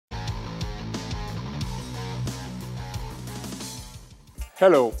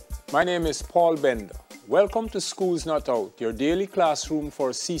Hello, my name is Paul Bender. Welcome to School's Not Out, your daily classroom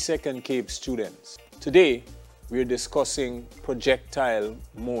for CSEC and CAPE students. Today, we are discussing projectile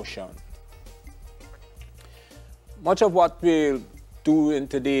motion. Much of what we'll do in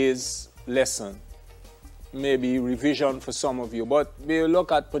today's lesson may be revision for some of you, but we'll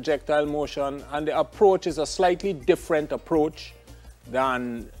look at projectile motion, and the approach is a slightly different approach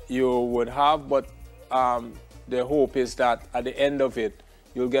than you would have, but the hope is that at the end of it,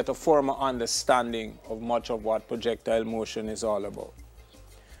 you'll get a firmer understanding of much of what projectile motion is all about.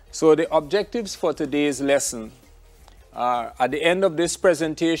 So the objectives for today's lesson are, at the end of this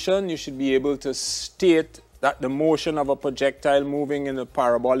presentation, you should be able to state that the motion of a projectile moving in a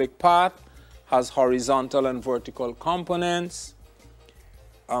parabolic path has horizontal and vertical components.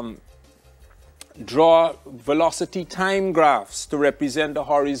 Draw velocity time graphs to represent the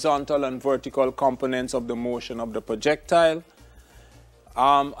horizontal and vertical components of the motion of the projectile.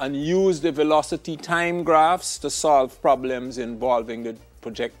 And use the velocity time graphs to solve problems involving the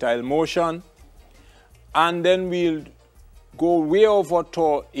projectile motion. And then we'll go way over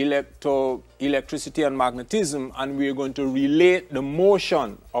to electricity and magnetism, and we're going to relate the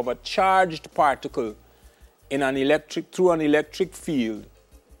motion of a charged particle in through an electric field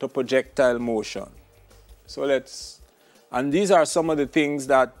to projectile motion. So and these are some of the things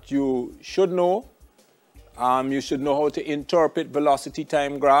that you should know. You should know how to interpret velocity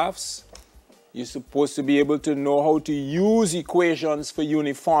time graphs. You're supposed to be able to know how to use equations for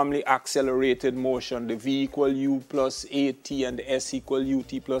uniformly accelerated motion, the v equal u plus at and the s equal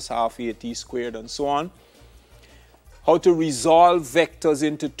ut plus half at squared and so on. How to resolve vectors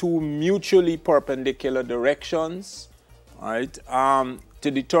into two mutually perpendicular directions, right? To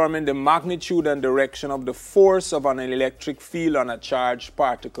determine the magnitude and direction of the force of an electric field on a charged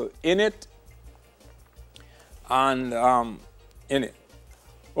particle in it. And in it.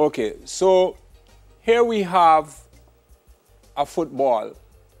 Okay, so here we have a football,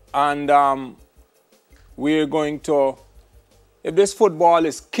 and we're going to, if this football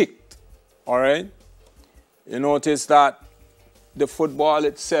is kicked, all right, you notice that the football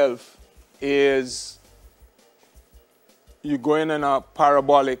itself is, you're going in a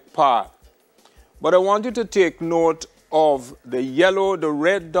parabolic path. But I want you to take note of the yellow, the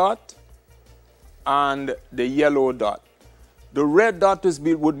red dot, and the yellow dot. The red dot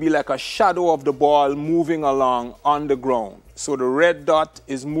would be like a shadow of the ball moving along on the ground. So the red dot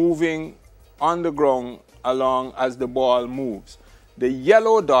is moving on the ground along as the ball moves. The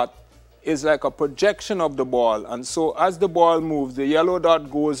yellow dot is like a projection of the ball, and so as the ball moves, the yellow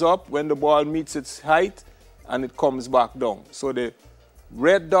dot goes up when the ball meets its height and it comes back down. So the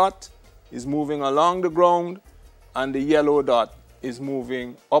red dot is moving along the ground and the yellow dot is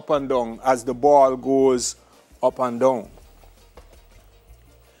moving up and down as the ball goes up and down.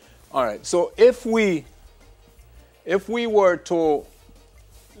 All right, so if we were to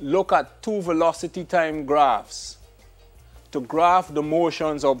look at two velocity time graphs to graph the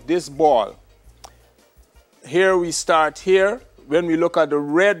motions of this ball, here we start here. When we look at the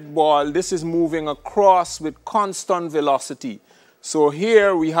red ball, this is moving across with constant velocity. So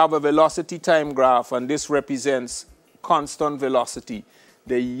here we have a velocity time graph, and this represents constant velocity.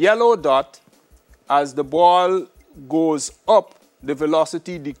 The yellow dot, as the ball goes up, the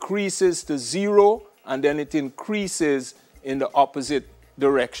velocity decreases to 0, and then it increases in the opposite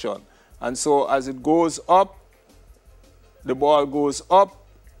direction. And so as it goes up, the ball goes up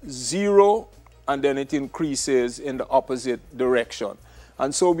 0, and then it increases in the opposite direction.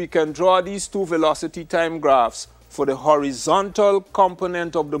 And so we can draw these two velocity time graphs for the horizontal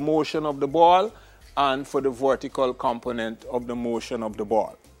component of the motion of the ball and for the vertical component of the motion of the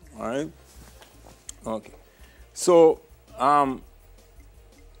ball. All right? Okay. So,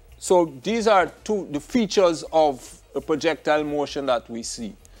 so these are the features of the projectile motion that we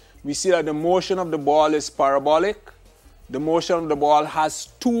see. We see that the motion of the ball is parabolic. The motion of the ball has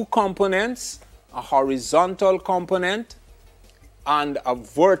two components, a horizontal component and a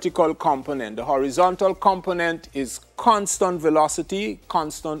vertical component. The horizontal component is constant velocity,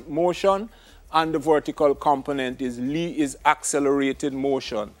 constant motion, and the vertical component is accelerated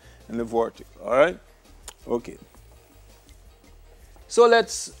motion in the vertical. All right? Okay. So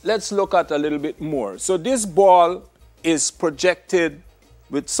let's look at a little bit more. So this ball is projected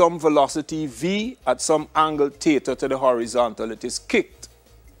with some velocity v at some angle theta to the horizontal. It is kicked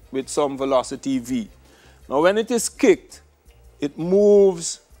with some velocity v. Now when it is kicked, it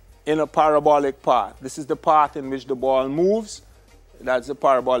moves in a parabolic path. This is the path in which the ball moves. That's the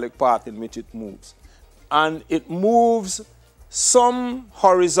parabolic path in which it moves. And it moves some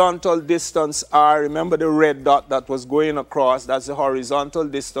horizontal distance r, remember the red dot that was going across, that's the horizontal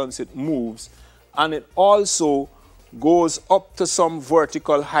distance it moves, and it also goes up to some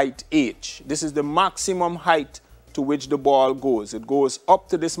vertical height h. This is the maximum height to which the ball goes. It goes up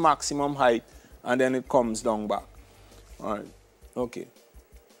to this maximum height and then it comes down back. All right, okay.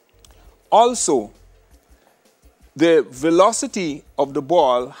 Also, the velocity of the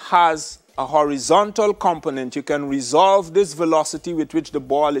ball has a horizontal component. You can resolve this velocity with which the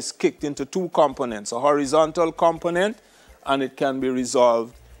ball is kicked into two components, a horizontal component, and it can be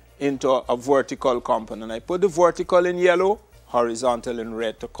resolved into a vertical component. I put the vertical in yellow, horizontal in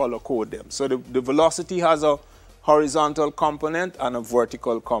red to color code them. So the velocity has a horizontal component and a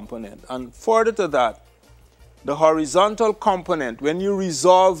vertical component. And further to that, the horizontal component, when you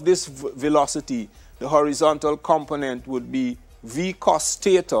resolve this velocity, the horizontal component would be v cos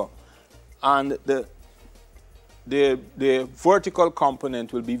theta, and the vertical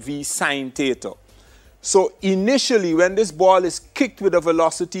component will be v sin theta. So initially, when this ball is kicked with a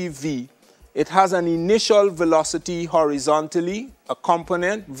velocity v, it has an initial velocity horizontally, a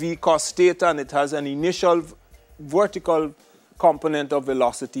component v cos theta, and it has an initial vertical component of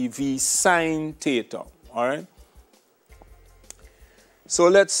velocity v sin theta. All right. So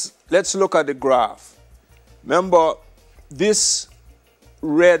let's look at the graph. Remember, this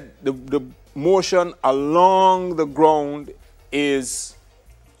red, the motion along the ground is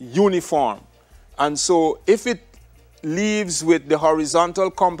uniform. And so if it leaves with the horizontal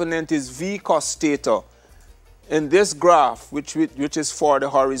component is v cos theta, in this graph, which is for the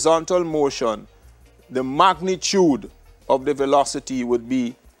horizontal motion, the magnitude of the velocity would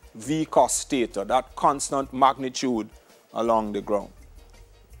be v cos theta, that constant magnitude along the ground.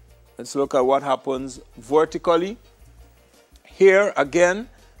 Let's look at what happens vertically. Here again,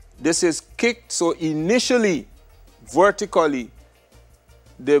 this is kicked, so initially, vertically,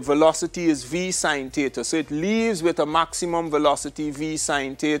 the velocity is v sin theta. So it leaves with a maximum velocity v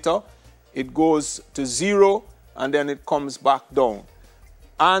sin theta. It goes to 0 and then it comes back down.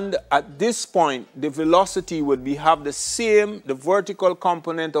 And at this point, the velocity would have the same, the vertical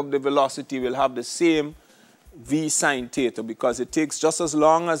component of the velocity will have the same v sin theta, because it takes just as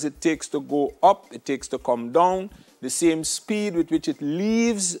long as it takes to go up, it takes to come down. The same speed with which it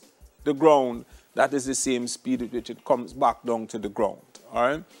leaves the ground, that is the same speed with which it comes back down to the ground. All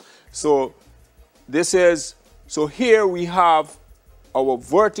right. So this is, so here we have our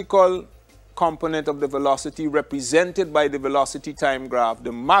vertical component of the velocity represented by the velocity time graph.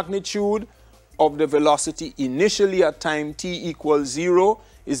 The magnitude of the velocity initially at time t equals 0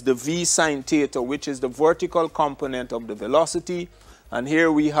 is the v sin theta, which is the vertical component of the velocity. And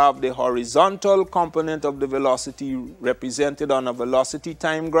here we have the horizontal component of the velocity represented on a velocity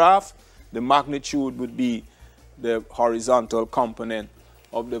time graph. The magnitude would be the horizontal component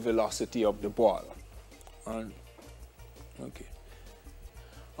of the velocity of the ball. All right. Okay.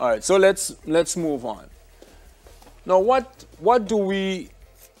 All right, so let's move on. Now what do we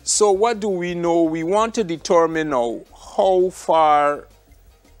know? We want to determine now how far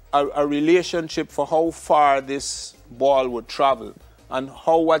a relationship for how far this ball would travel and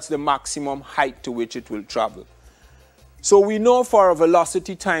what's the maximum height to which it will travel. So we know for a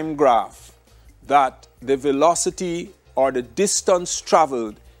velocity time graph that the velocity or the distance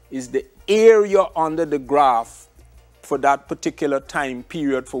traveled is the area under the graph for that particular time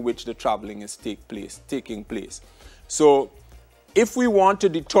period for which the traveling is taking place. So if we want to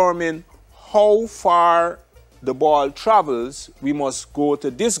determine how far the ball travels, we must go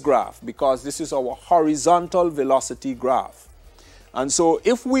to this graph, because this is our horizontal velocity graph. And so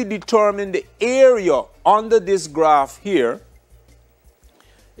if we determine the area under this graph here,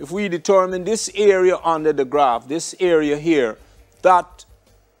 if we determine this area under the graph, this area here, that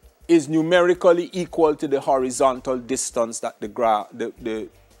is numerically equal to the horizontal distance that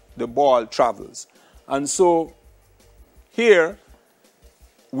the ball travels. And so here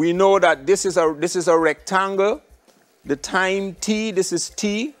we know that this is a rectangle. The time t, this is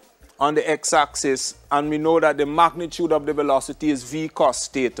t on the x-axis, and we know that the magnitude of the velocity is v cos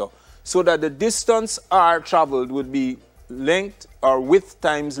theta. So that the distance r traveled would be length or width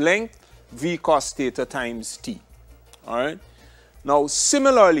times length, v cos theta times t. All right. Now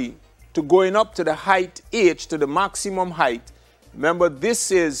similarly to going up to the height h, to the maximum height, remember this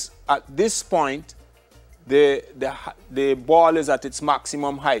is at this point the ball is at its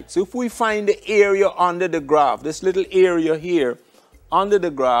maximum height. So if we find the area under the graph, this little area here under the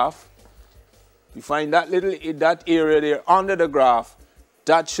graph, we find that area there under the graph,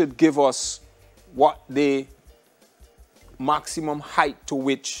 that should give us what the maximum height to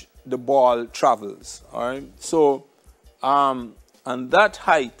which the ball travels. All right. So And that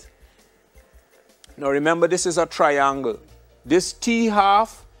height, now remember this is a triangle. This t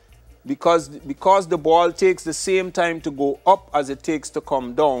half, because the ball takes the same time to go up as it takes to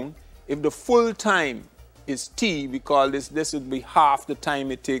come down, if the full time is t, because this would be half the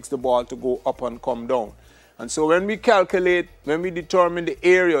time it takes the ball to go up and come down. And so when we calculate, when we determine the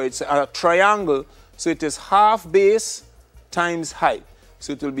area, it's a triangle, so it is half base times height.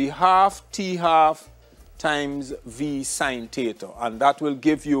 So it will be half t half times v sine theta, and that will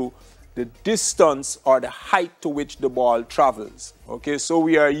give you the distance or the height to which the ball travels. Okay, so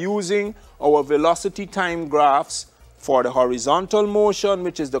we are using our velocity time graphs for the horizontal motion,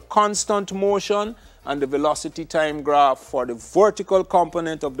 which is the constant motion, and the velocity time graph for the vertical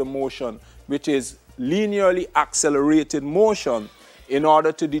component of the motion, which is linearly accelerated motion, in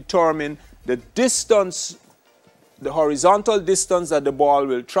order to determine the distance, the horizontal distance that the ball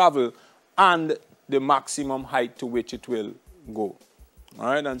will travel, and the maximum height to which it will go. All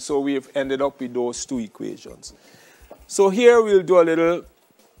right, and so we've ended up with those two equations. So here we'll do a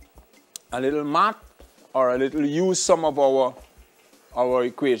little math, or use some of our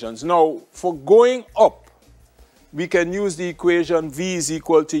equations. Now, for going up, we can use the equation v is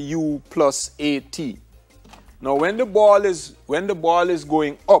equal to u plus at. Now, when the ball is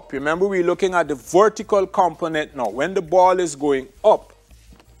going up, remember we're looking at the vertical component now. When the ball is going up,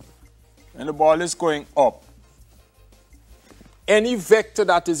 any vector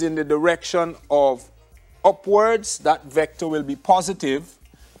that is in the direction of upwards, that vector will be positive,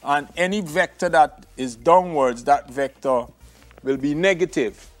 and any vector that is downwards, that vector will be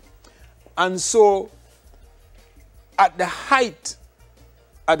negative. And so at the highest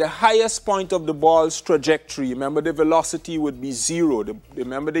point of the ball's trajectory, remember the velocity would be 0.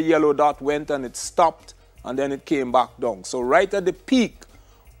 Remember the yellow dot went and it stopped and then it came back down. So right at the peak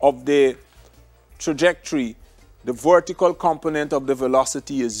of the trajectory, the vertical component of the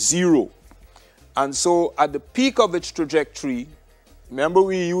velocity is 0. And so at the peak of its trajectory, remember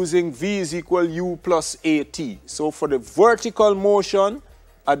we're using v is equal u plus at. So for the vertical motion,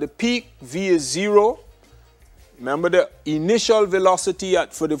 at the peak, v is 0. Remember the initial velocity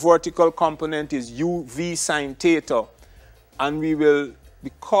for the vertical component is u v sine theta. And we will,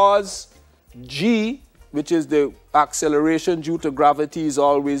 because g, which is the acceleration due to gravity, is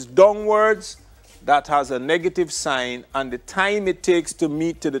always downwards, that has a negative sign, and the time it takes to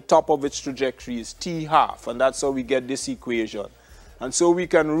meet to the top of its trajectory is t half, and that's how we get this equation. And so we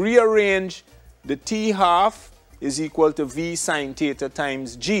can rearrange the t half is equal to v sine theta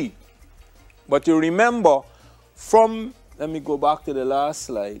times g. But you remember let me go back to the last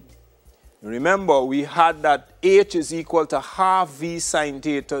slide. Remember we had that h is equal to half v sine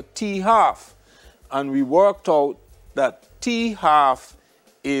theta t half, and we worked out that t half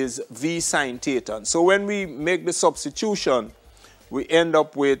is v sine theta. And so when we make the substitution, we end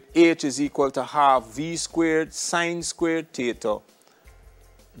up with h is equal to half v squared sine squared theta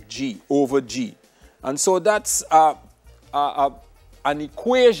g over g. And so that's an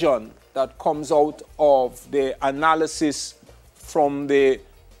equation that comes out of the analysis from the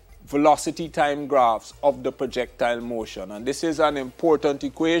velocity time graphs of the projectile motion. And this is an important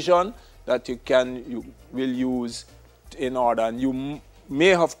equation that you will use in order, and you may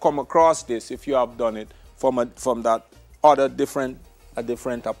have come across this if you have done it from that other different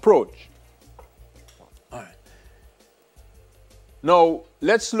approach. All right. Now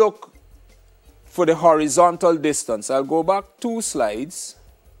let's look for the horizontal distance. I'll go back 2 slides.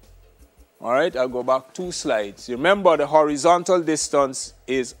 All right, I'll go back 2 slides. Remember the horizontal distance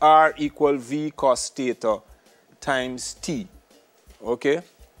is r equal v cos theta times t. Okay?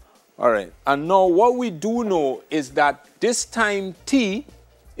 All right, and now what we do know is that this time t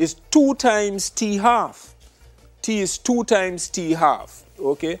is 2 times t half. T is 2 times t half,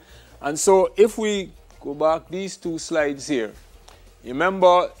 okay? And so if we go back these 2 slides here,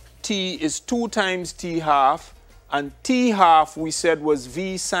 remember t is 2 times t half, and t half we said was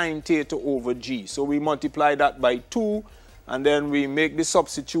v sine theta over g. So we multiply that by 2, and then we make the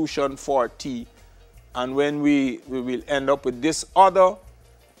substitution for t, and when we will end up with this other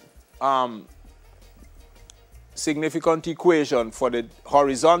significant equation for the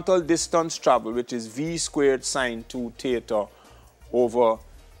horizontal distance travel, which is v squared sine 2 theta over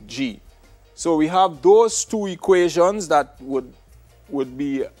g. So we have those 2 equations that would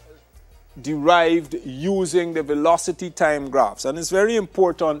be derived using the velocity time graphs. And it's very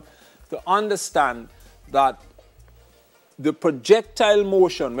important to understand that the projectile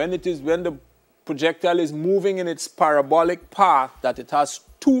motion, when the projectile is moving in its parabolic path, that it has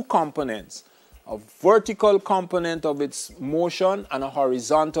 2 components, a vertical component of its motion and a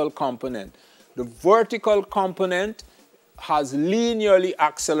horizontal component. The vertical component has linearly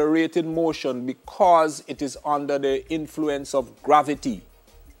accelerated motion because it is under the influence of gravity,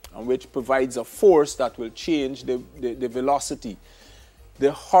 and which provides a force that will change the velocity.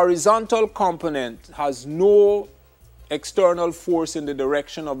 The horizontal component has no external force in the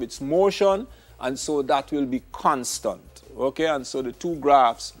direction of its motion, and so that will be constant. Okay, and so the two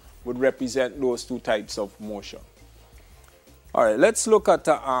graphs would represent those two types of motion. All right, let's look at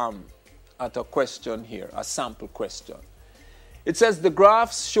a question here, a sample question. It says the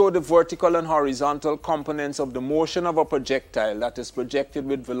graphs show the vertical and horizontal components of the motion of a projectile that is projected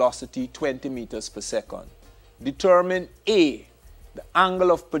with velocity 20 meters per second. Determine A, the angle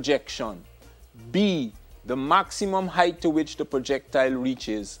of projection, B, the maximum height to which the projectile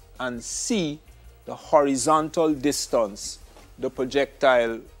reaches, and C, the horizontal distance the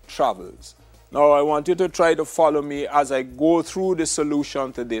projectile travels. Now I want you to try to follow me as I go through the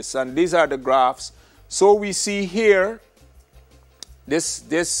solution to this, and these are the graphs. So we see here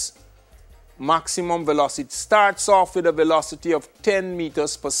this maximum velocity starts off with a velocity of 10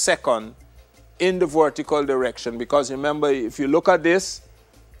 meters per second in the vertical direction, because remember, if you look at this,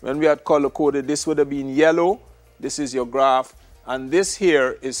 when we had color coded, this would have been yellow. This is your graph, and this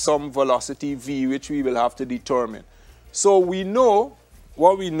here is some velocity v, which we will have to determine. So we know,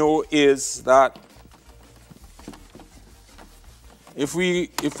 what we know is that if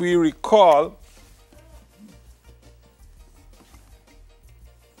we recall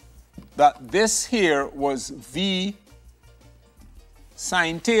that this here was v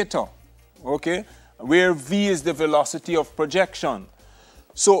sine theta, okay, where v is the velocity of projection.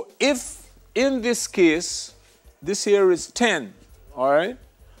 So if in this case, this here is 10, all right,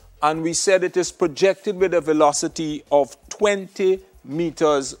 and we said it is projected with a velocity of 20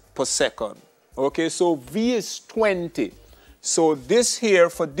 meters per second, okay, so v is 20. So this here,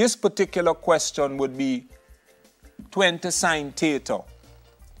 for this particular question, would be 20 sine theta.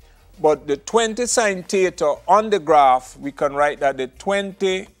 But the 20 sine theta on the graph, we can write that the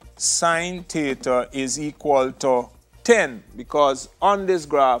 20 sine theta is equal to 10, because on this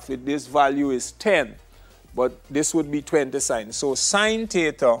graph, this value is 10, but this would be 20 sine. So sine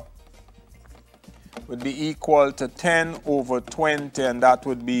theta would be equal to 10 over 20, and that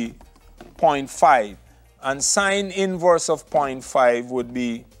would be 0.5. And sine inverse of 0.5 would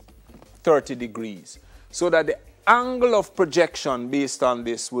be 30 degrees. So that the angle of projection based on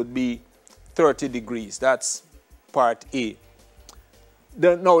this would be 30 degrees. That's part A.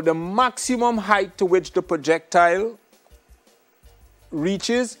 Now, the maximum height to which the projectile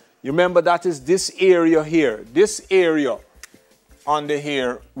reaches, you remember that is this area here. This area under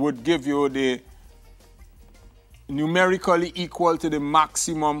here would give you the numerically equal to the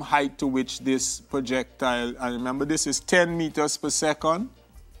maximum height to which this projectile, and remember this is 10 meters per second,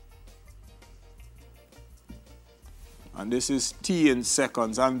 and this is t in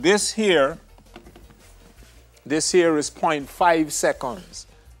seconds, and this here is 0.5 seconds,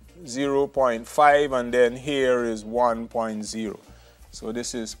 0.5, and then here is 1.0. So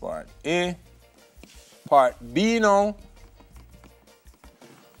this is part A. Part B now,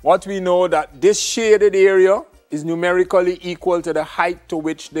 what we know that this shaded area is numerically equal to the height to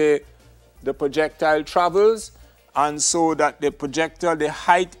which the projectile travels, and so that the projectile, the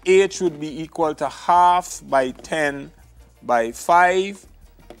height h would be equal to half by 10 by 5,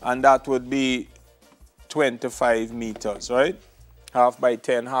 and that would be 25 meters, right? Half by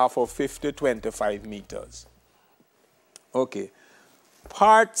 10, half of 50, 25 meters. Okay.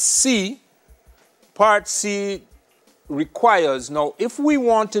 Part C requires, now if we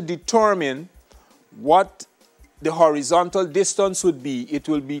want to determine what the horizontal distance would be, it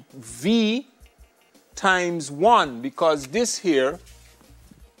will be v times 1, because this here,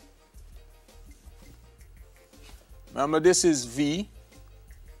 remember this is v,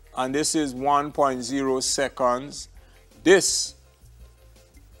 and this is 1.0 seconds. This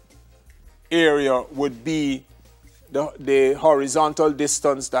area would be the horizontal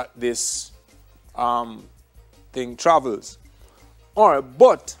distance that this thing travels. All right,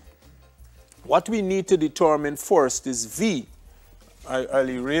 but what we need to determine first is v. I'll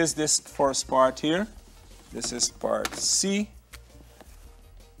erase this first part here. This is part C.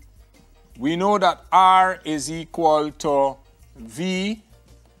 We know that r is equal to v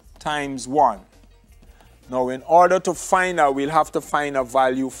times 1. Now, in order to find out, we'll have to find a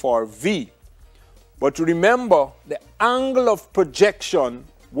value for v. But remember, the angle of projection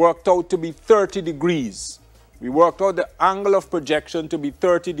worked out to be 30 degrees. We worked out the angle of projection to be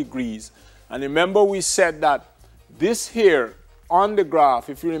 30 degrees. And remember, we said that this here on the graph,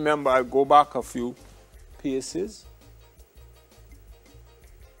 if you remember, I'll go back a few paces.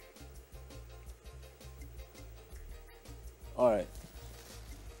 All right.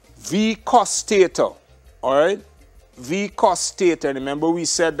 V cos theta. All right. V cos theta. Remember we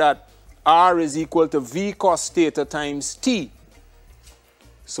said that R is equal to V cos theta times T.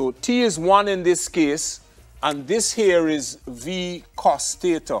 So T is 1 in this case, and this here is V cos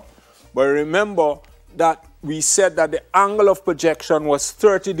theta. But remember that we said that the angle of projection was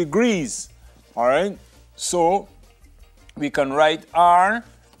 30 degrees. All right. So we can write R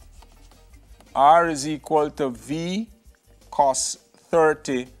is equal to V cos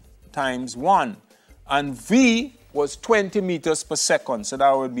 30 times 1. And V was 20 meters per second. So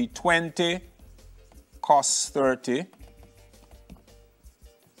that would be 20 cos 30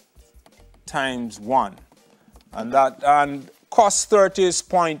 times 1. And cos 30 is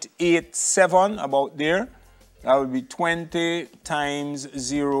 0.87, about there. That would be 20 times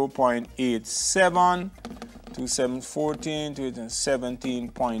 0.87, 2714,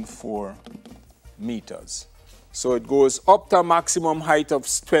 17.4 meters. So it goes up to a maximum height of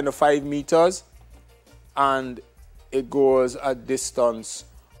 25 meters, and it goes a distance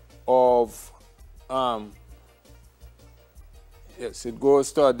of, yes, it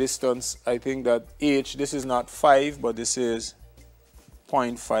goes to a distance, I think that H, this is not 5, but this is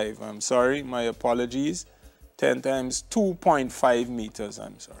 0.5. I'm sorry, my apologies. 10 times 2.5 meters,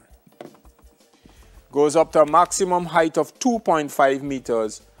 I'm sorry. Goes up to a maximum height of 2.5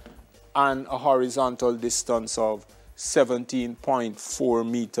 meters and a horizontal distance of 17.4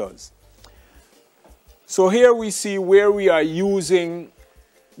 meters. So here we see where we are using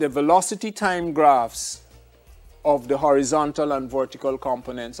the velocity time graphs of the horizontal and vertical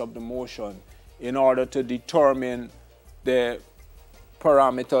components of the motion in order to determine the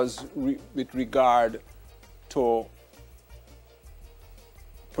parameters with regard to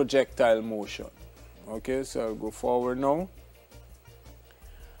projectile motion. Okay, so I'll go forward now.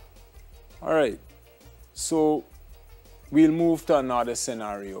 All right, so we'll move to another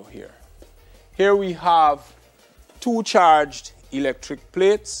scenario here. Here we have two charged electric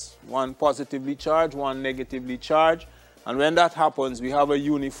plates, one positively charged, one negatively charged, and when that happens, we have a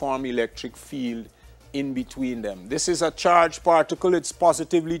uniform electric field in between them. This is a charged particle, it's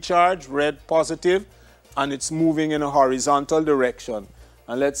positively charged, red positive, and it's moving in a horizontal direction.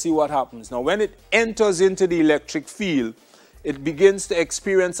 And let's see what happens. Now, when it enters into the electric field, it begins to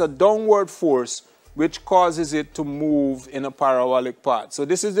experience a downward force which causes it to move in a parabolic path. So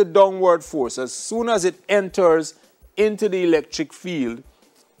this is the downward force. As soon as it enters into the electric field,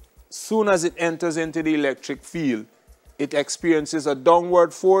 it experiences a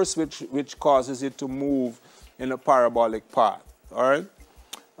downward force which causes it to move in a parabolic path. All right?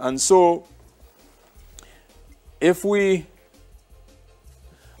 And so if we,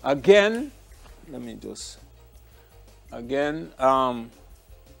 again, let me just, again,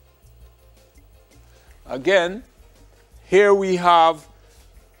 here we have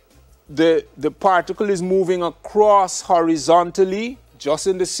the particle is moving across horizontally, just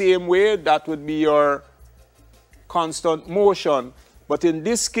in the same way. That would be your constant motion. But in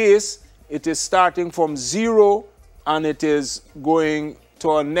this case, it is starting from 0 and it is going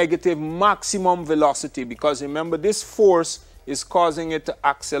to a negative maximum velocity, because remember, this force is causing it to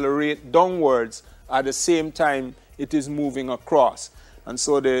accelerate downwards at the same time it is moving across. And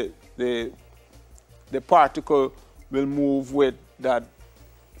so the particle will move with that.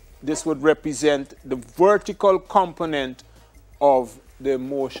 This would represent the vertical component of the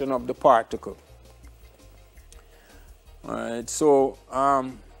motion of the particle. All right, so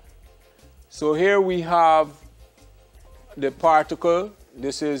here we have the particle.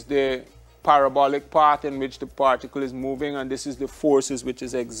 This is the parabolic path in which the particle is moving, and this is the forces which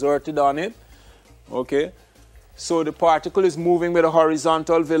is exerted on it. Okay, so the particle is moving with a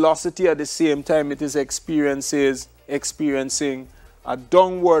horizontal velocity. At the same time, it is experiencing a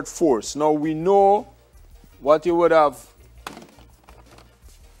downward force. Now we know what you would have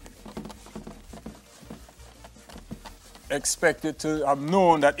expected to have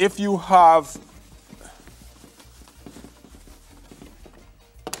known, that if you have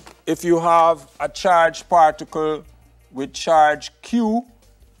a charged particle with charge Q,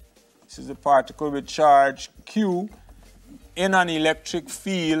 this is a particle with charge Q in an electric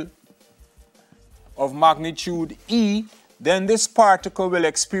field of magnitude E, then this particle will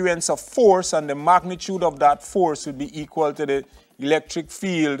experience a force, and the magnitude of that force will be equal to the electric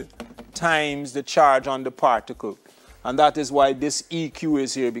field times the charge on the particle. And that is why this EQ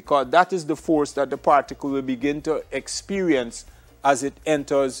is here, because that is the force that the particle will begin to experience as it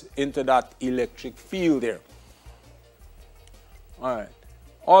enters into that electric field there. All right.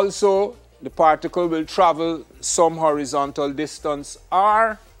 Also, the particle will travel some horizontal distance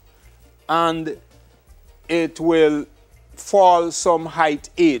r, and it will fall some height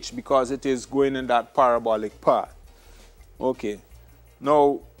h because it is going in that parabolic path. Okay.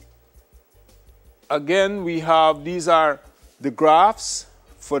 Now, again, we have, these are the graphs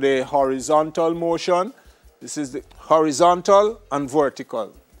for the horizontal motion. This is the horizontal and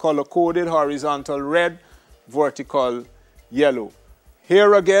vertical. Color-coded horizontal red, vertical yellow.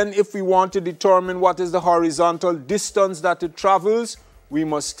 Here again, if we want to determine what is the horizontal distance that it travels, we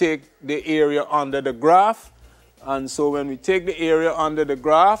must take the area under the graph. And so when we take the area under the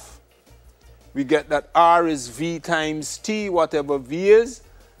graph, we get that r is v times t, whatever v is.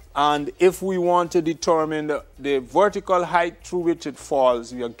 And if we want to determine the vertical height through which it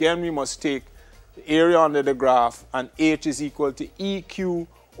falls, we must take the area under the graph, and h is equal to eq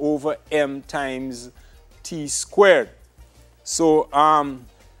over m times t squared. So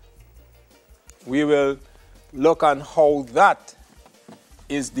we will look on how that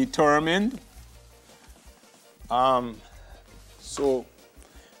is determined. So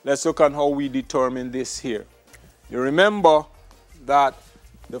let's look on how we determine this here. You remember that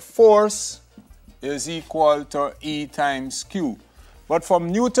the force is equal to E times Q. But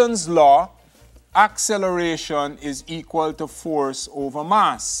from Newton's law, acceleration is equal to force over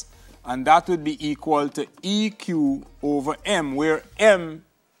mass. And that would be equal to EQ over m, where m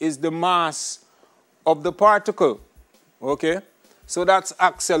is the mass of the particle. Okay? So that's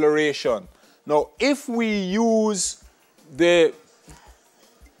acceleration. Now, if we use the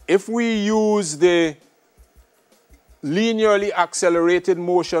linearly accelerated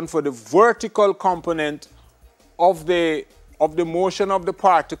motion for the vertical component of the motion of the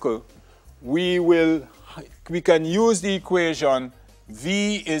particle, we can use the equation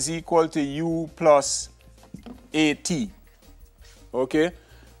V is equal to U plus AT. Okay?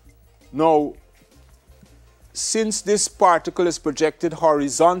 Now, since this particle is projected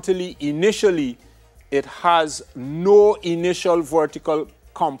horizontally initially, it has no initial vertical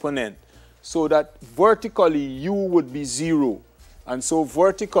component. So that vertically U would be 0. And so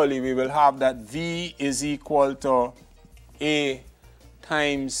vertically we will have that V is equal to A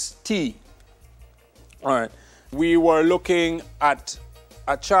times T. All right. We were looking at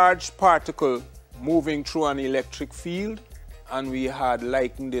a charged particle moving through an electric field, and we had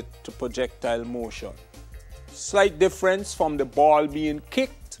likened it to projectile motion. Slight difference from the ball being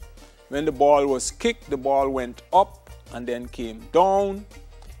kicked. When the ball was kicked, the ball went up and then came down.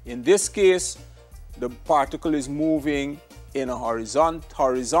 In this case, the particle is moving in a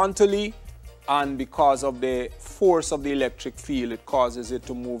horizontally, and because of the force of the electric field, it causes it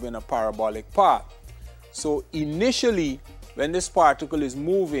to move in a parabolic path. So initially, when this particle is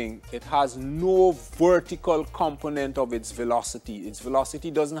moving, it has no vertical component of its velocity. Its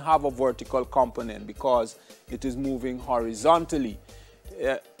velocity doesn't have a vertical component because it is moving horizontally.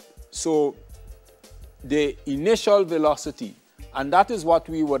 So the initial velocity, and that is what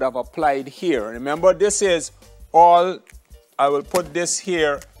we would have applied here. Remember, this is all, I will put this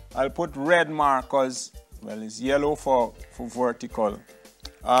here, I'll put red markers, well, it's yellow for vertical.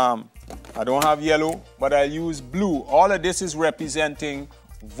 I don't have yellow, but I'll use blue. All of this is representing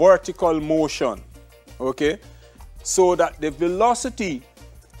vertical motion, okay? So that the velocity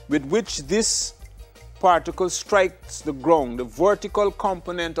with which this particle strikes the ground, the vertical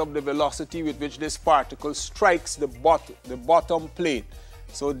component of the velocity with which this particle strikes the bottom plate.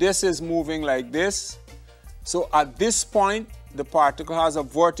 So this is moving like this. So at this point, the particle has a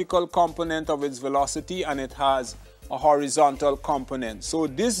vertical component of its velocity and it has a horizontal component. So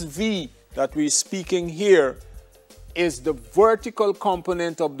this V that we're speaking here is the vertical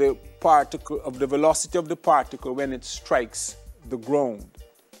component of the particle, of the velocity of the particle when it strikes the ground,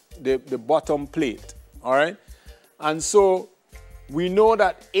 the bottom plate. All right? And so we know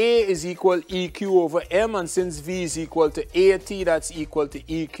that A is equal EQ over M, and since V is equal to AT, that's equal to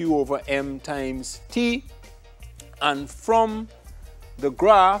EQ over M times T. And from the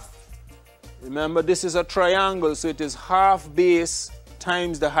graph, remember this is a triangle, so it is half base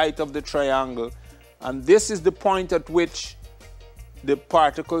times the height of the triangle. And this is the point at which the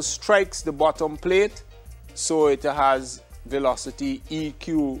particle strikes the bottom plate, so it has velocity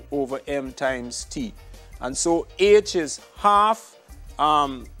EQ over M times T. And so H is half.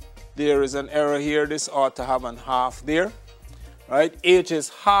 There is an error here. This ought to have a half there. Right? H is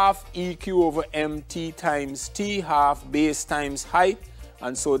half EQ over MT times T, half base times height.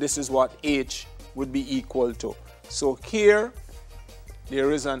 And so this is what H would be equal to. So here,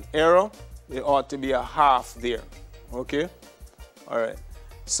 there is an error. There ought to be a half there. Okay? All right.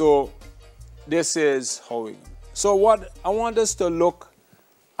 So this is how we... So what I want us to look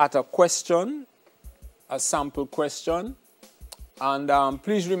at a question, a sample question. And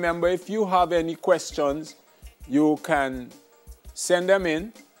please remember, if you have any questions, you can send them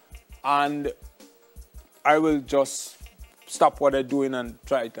in, and I will just stop what I'm doing and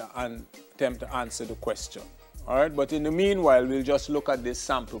try to attempt to answer the question. All right, but in the meanwhile, we'll just look at this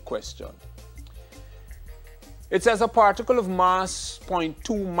sample question. It says a particle of mass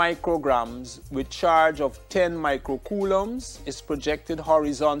 0.2 micrograms with charge of 10 microcoulombs is projected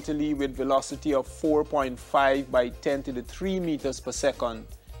horizontally with velocity of 4.5 by 10 to the 3 meters per second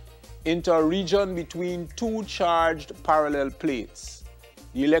into a region between two charged parallel plates.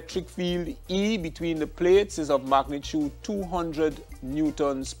 The electric field E between the plates is of magnitude 200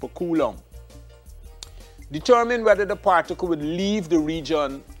 newtons per coulomb. Determine whether the particle would leave the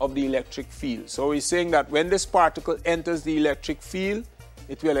region of the electric field. So he's saying that when this particle enters the electric field,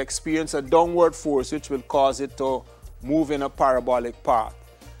 it will experience a downward force which will cause it to move in a parabolic path.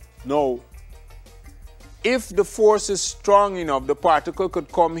 Now, if the force is strong enough, the particle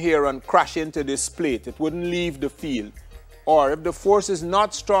could come here and crash into this plate. It wouldn't leave the field. Or if the force is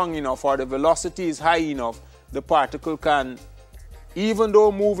not strong enough or the velocity is high enough, the particle can, even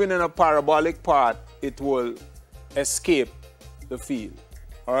though moving in a parabolic path, it will escape the field.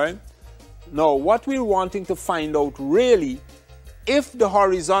 All right? Now, what we're wanting to find out really, if the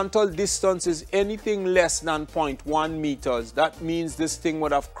horizontal distance is anything less than 0.1 meters, that means this thing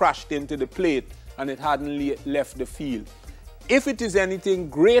would have crashed into the plate and it hadn't left the field. If it is anything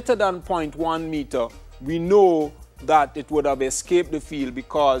greater than 0.1 meter, we know that it would have escaped the field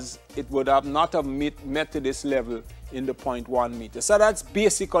because it would have not have met to this level in the 0.1 meter. So that's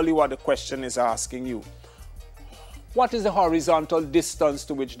basically what the question is asking you. What is the horizontal distance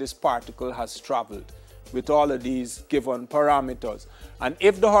to which this particle has traveled with all of these given parameters? And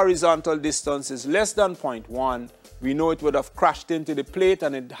if the horizontal distance is less than 0.1, we know it would have crashed into the plate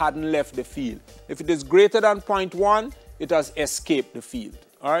and it hadn't left the field. If it is greater than 0.1, it has escaped the field.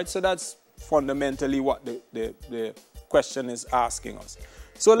 All right, so that's fundamentally what the question is asking us.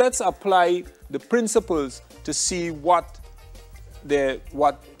 So let's apply the principles to see what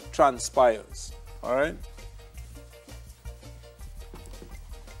transpires. All right.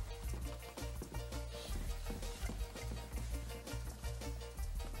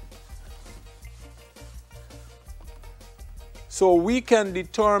 So we can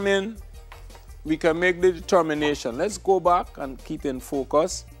make the determination. Let's go back and keep in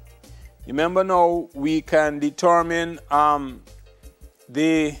focus. Remember now, we can determine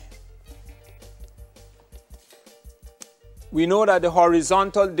we know that the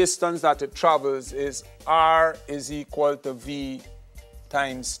horizontal distance that it travels is R is equal to V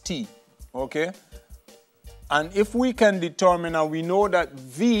times T, okay? And if we can determine, now we know that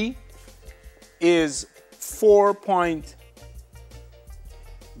V is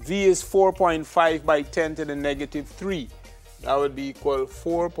 4.5 by 10 to the negative 3. That would be equal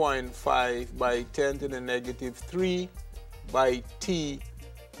 4.5 by 10 to the negative 3 by T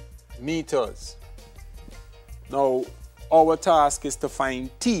meters. Now, our task is to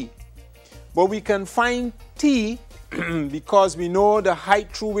find T. But we can find T because we know the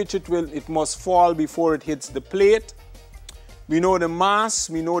height through which it must fall before it hits the plate. We know the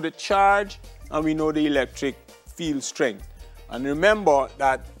mass, we know the charge, and we know the electric field strength. And remember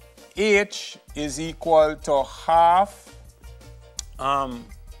that H is equal to half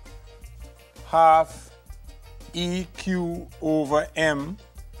EQ over M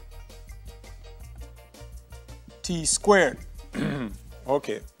T squared.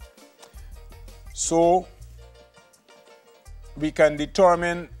 Okay. So we can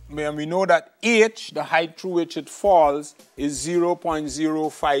determine, when we know that H, the height through which it falls, is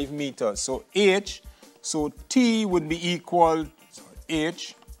 0.05 meters. So T would be equal to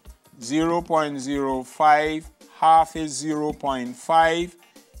H, 0.05, half is 0.5,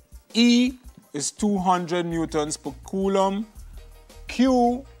 E is 200 newtons per coulomb,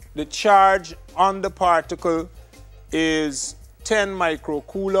 Q, the charge on the particle, is 10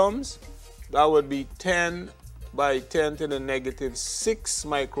 microcoulombs. That would be 10 by 10 to the negative 6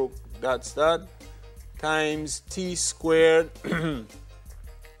 micro, that's that, times T squared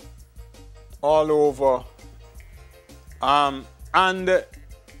all over. And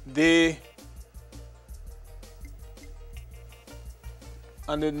the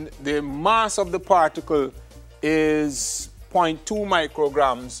mass of the particle is 0.2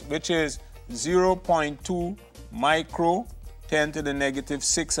 micrograms, which is 0.2 micro 10 to the negative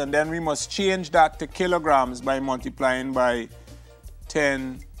 6, and then we must change that to kilograms by multiplying by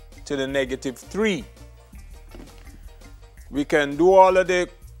 10 to the negative 3. We can do all of the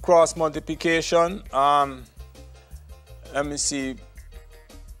cross multiplication. Let me see.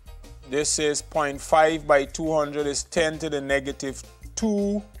 This is 0.5 by 200 is 10 to the negative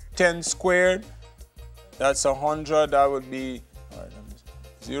 2, 10 squared. That's 100. That would be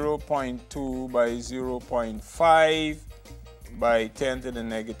 0.2 by 0.5 by 10 to the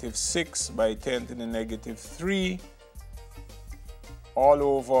negative 6 by 10 to the negative 3 all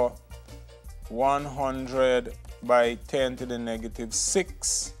over 100 by 10 to the negative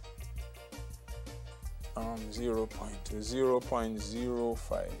 6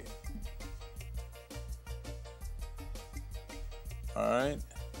 0.05. All right,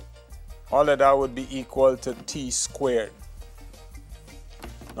 all of that would be equal to t squared.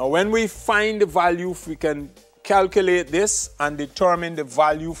 Now when we find the value, we can calculate this and determine the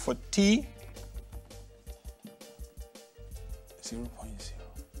value for t. 0.0.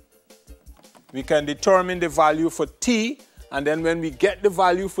 We can determine the value for t, and then when we get the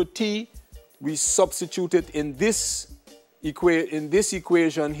value for t, we substitute it in this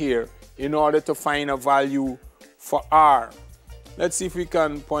equation here in order to find a value for r. Let's see if we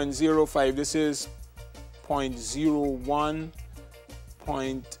can 0.05. This is 0.01,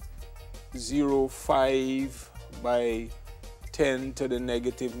 0.05 by 10 to the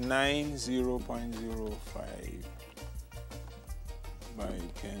negative 9, 0.05 by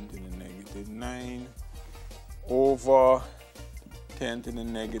 10 to the negative 9 over 10 to the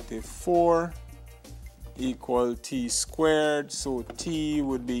negative 4 equal t squared. So t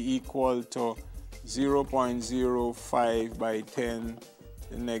would be equal to 0.05 by 10 to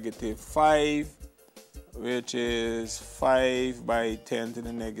the negative 5, which is 5 by 10 to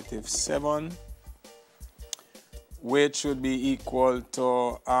the negative 7, which would be equal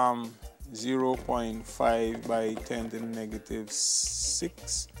to 0.5 by 10 to the negative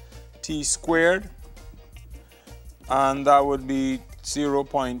 6 t squared, and that would be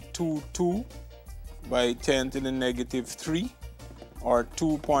 0.22 by 10 to the negative 3, or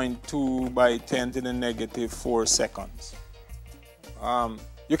 2.2 by 10 to the negative 4 seconds.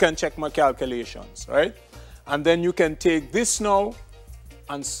 You can check my calculations, right? And then you can take this now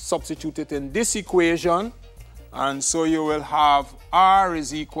and substitute it in this equation, and so you will have r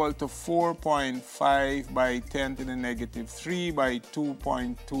is equal to 4.5 by 10 to the negative 3 by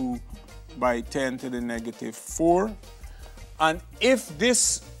 2.2 by 10 to the negative 4. And if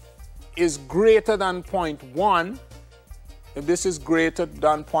this is greater than 0.1, if this is greater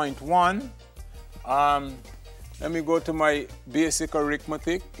than 0.1, let me go to my basic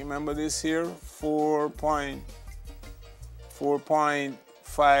arithmetic. Remember this here,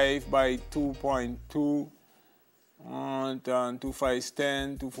 4.5 by 2.2, 2 5 is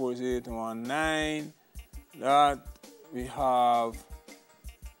 10, 2 4 is 8, 1 9. That we have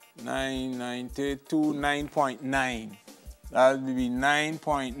 9.9. That would be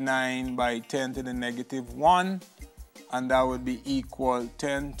 9.9 by 10 to the negative 1, and that would be equal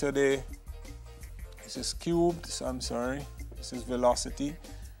 10 to the, this is cubed, so I'm sorry, this is velocity,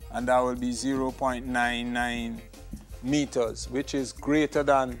 and that will be 0.99 meters, which is greater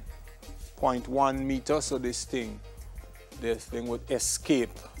than 0.1 meter, so this thing would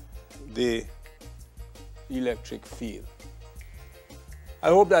escape the electric field. I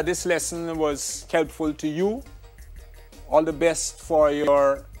hope that this lesson was helpful to you. All the best for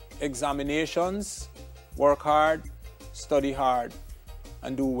your examinations. Work hard, study hard,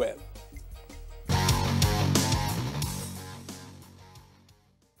 and do well.